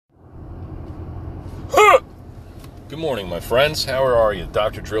Good morning, my friends. How are you?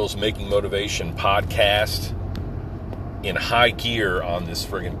 Dr. Drill's Making Motivation podcast in high gear on this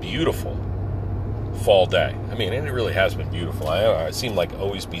friggin' beautiful fall day. I mean, and it really has been beautiful. I seem like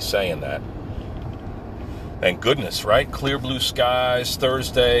always be saying that. Thank goodness, right? Clear blue skies,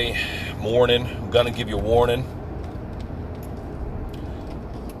 Thursday morning. I'm going to give you a warning.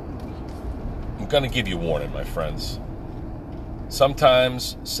 My friends.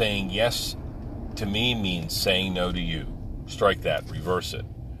 Sometimes saying yes to me means saying no to you. Strike that. Reverse it.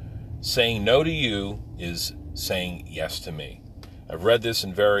 Saying no to you is saying yes to me. I've read this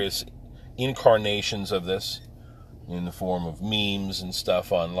in various incarnations of this in the form of memes and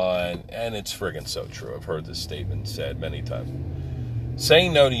stuff online, and it's friggin' so true. I've heard this statement said many times.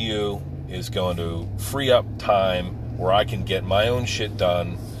 Saying no to you is going to free up time where I can get my own shit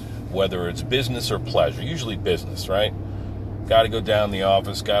done, whether it's business or pleasure. Usually business, right? Got to go down the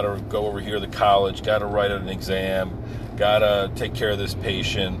office, got to go over here to college, got to write an exam, got to take care of this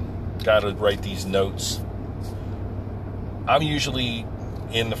patient, got to write these notes. I'm usually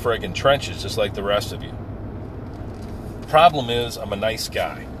in the friggin' trenches just like the rest of you. Problem is, I'm a nice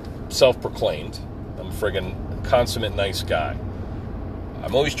guy. Self-proclaimed. I'm a friggin' consummate nice guy.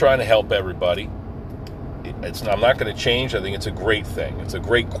 I'm always trying to help everybody. I'm not going to change. I think it's a great thing. It's a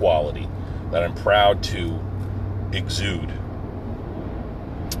great quality that I'm proud to exude.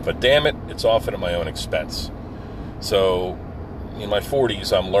 But damn it, it's often at my own expense. So, in my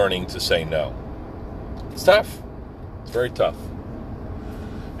 40s, I'm learning to say no. It's tough. It's very tough.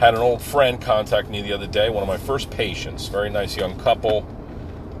 Had an old friend contact me the other day, one of my first patients, very nice young couple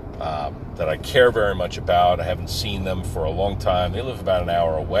that I care very much about. I haven't seen them for a long time. They live about an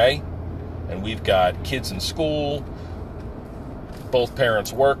hour away, and we've got kids in school, both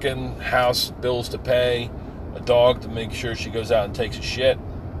parents working, house bills to pay, a dog to make sure she goes out and takes a shit,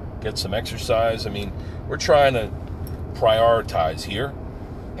 get some exercise. I mean, we're trying to prioritize here.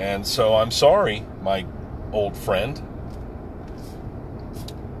 And so I'm sorry, my old friend.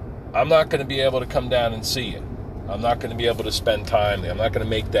 I'm not going to be able to come down and see you. I'm not going to be able to spend time. I'm not going to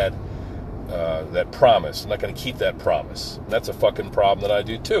make that promise. I'm not going to keep that promise. And that's a fucking problem that I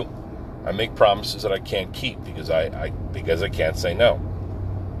do too. I make promises that I can't keep because I can't say no.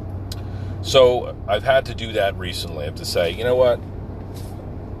 So I've had to do that recently. I have to say, you know what?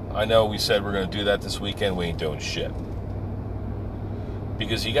 I know we said we're going to do that this weekend. We ain't doing shit.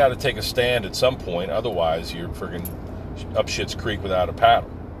 Because you got to take a stand at some point. Otherwise, you're friggin' up shit's creek without a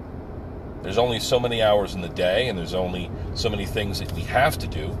paddle. There's only so many hours in the day, and there's only so many things that we have to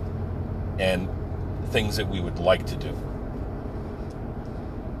do, and things that we would like to do.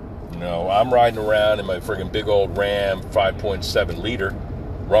 You know, I'm riding around in my friggin' big old Ram 5.7 liter,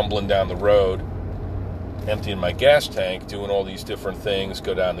 rumbling down the road, emptying my gas tank, doing all these different things,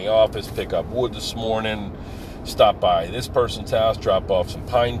 go down to the office, pick up wood this morning, stop by this person's house, drop off some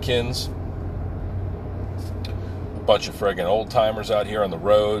pinekins, a bunch of friggin' old-timers out here on the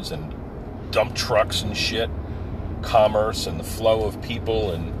roads, and dump trucks and shit, commerce and the flow of people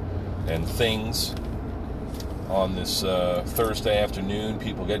and things on this Thursday afternoon,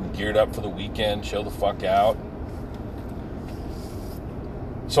 people getting geared up for the weekend, chill the fuck out.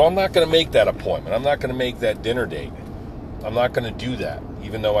 So I'm not going to make that appointment. I'm not going to make that dinner date. I'm not going to do that,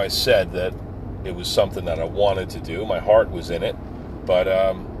 even though I said that it was something that I wanted to do. My heart was in it. But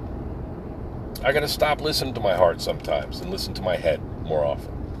I got to stop listening to my heart sometimes and listen to my head more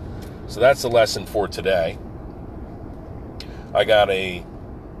often. So that's the lesson for today. I got a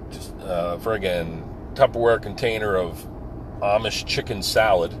friggin' Tupperware container of Amish chicken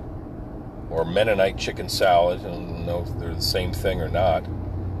salad or Mennonite chicken salad. I don't know if they're the same thing or not.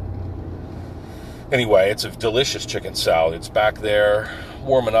 Anyway, it's a delicious chicken salad. It's back there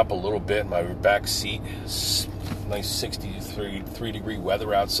warming up a little bit in my back seat. It's nice 63 degree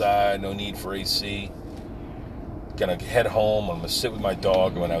weather outside. No need for AC. Gonna head home. I'm gonna sit with my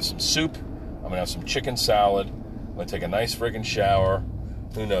dog. I'm gonna have some soup. I'm gonna have some chicken salad. I'm gonna take a nice friggin' shower.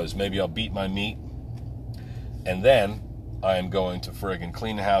 Who knows? Maybe I'll beat my meat. And then I am going to friggin'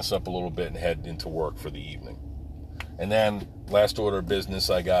 clean the house up a little bit and head into work for the evening. And then, last order of business,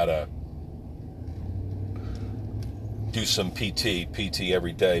 I gotta do some PT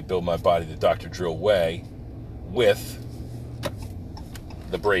every day, build my body the Dr. Drill way with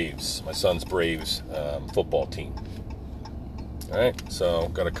the Braves, my son's Braves football team. All right, so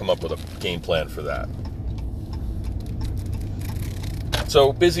got to come up with a game plan for that.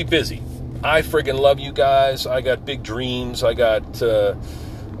 So busy. I friggin' love you guys. I got big dreams. I got the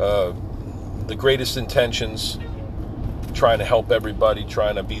greatest intentions, trying to help everybody,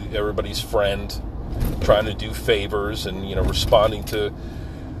 trying to be everybody's friend, trying to do favors and, responding to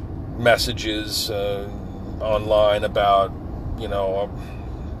messages, online about,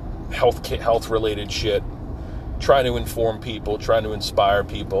 health-related shit, trying to inform people, trying to inspire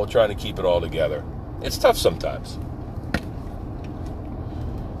people, trying to keep it all together. It's tough sometimes.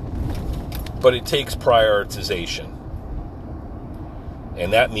 But it takes prioritization.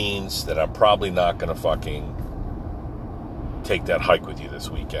 And that means that I'm probably not going to fucking take that hike with you this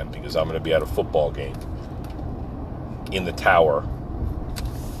weekend, because I'm going to be at a football game in the tower,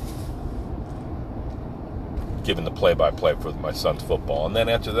 giving the play-by-play for my son's football. And then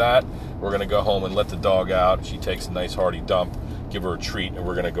after that, we're going to go home and let the dog out. She takes a nice hearty dump, give her a treat, and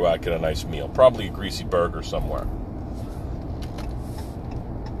we're going to go out and get a nice meal. Probably a greasy burger somewhere.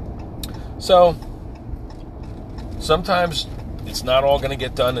 So, sometimes it's not all going to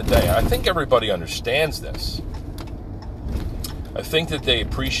get done today. I think everybody understands this. I think that they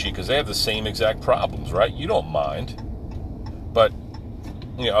appreciate, because they have the same exact problems, right? You don't mind. But,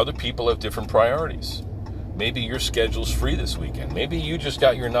 other people have different priorities. Maybe your schedule's free this weekend. Maybe you just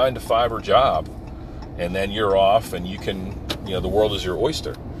got your 9-to-5 job, and then you're off, and you can, the world is your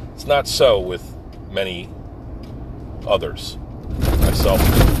oyster. It's not so with many others. Myself,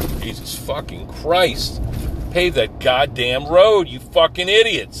 Jesus fucking Christ. Pave that goddamn road, you fucking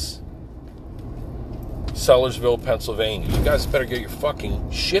idiots. Sellersville, Pennsylvania. You guys better get your fucking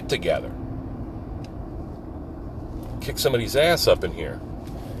shit together. Kick somebody's ass up in here.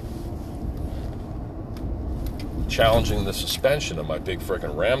 Challenging the suspension of my big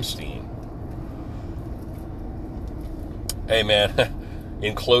frickin' Ramstein. Hey, man.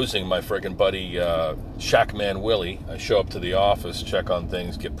 In closing, my frickin' buddy, Shackman Willie, I show up to the office, check on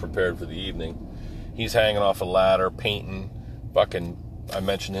things, get prepared for the evening. He's hanging off a ladder, painting. Fucking, I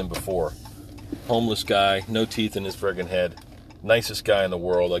mentioned him before. Homeless guy, no teeth in his friggin' head. Nicest guy in the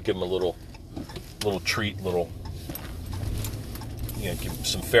world. I give him a little treat, give him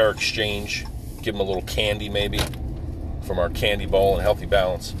some fair exchange. Give him a little candy, maybe, from our candy bowl and Healthy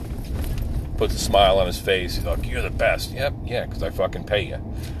Balance. Puts a smile on his face. He's like, you're the best. Yep, yeah, because I fucking pay you.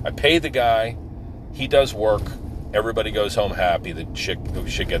 I pay the guy. He does work. Everybody goes home happy. The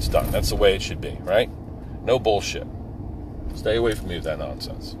shit gets done. That's the way it should be, right? No bullshit. Stay away from me with that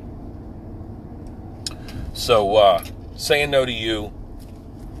nonsense. So, saying no to you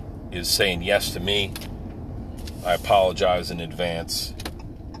is saying yes to me. I apologize in advance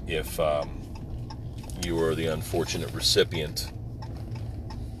if you were the unfortunate recipient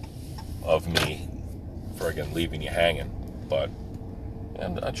of me for, again, leaving you hanging.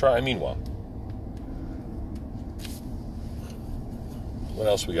 And I mean well. What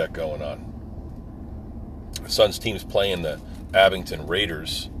else we got going on? My son's team's playing the Abington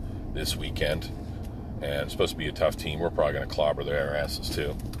Raiders this weekend, and it's supposed to be a tough team. We're probably going to clobber their asses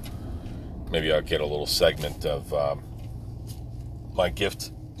too. Maybe I'll get a little segment of my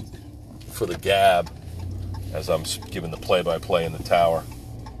gift for the Gab as I'm giving the play-by-play in the tower.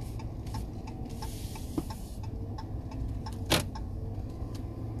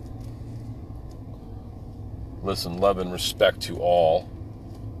 Listen, love and respect to all.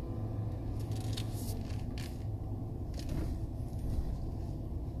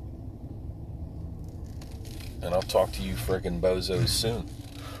 And I'll talk to you friggin' bozos soon.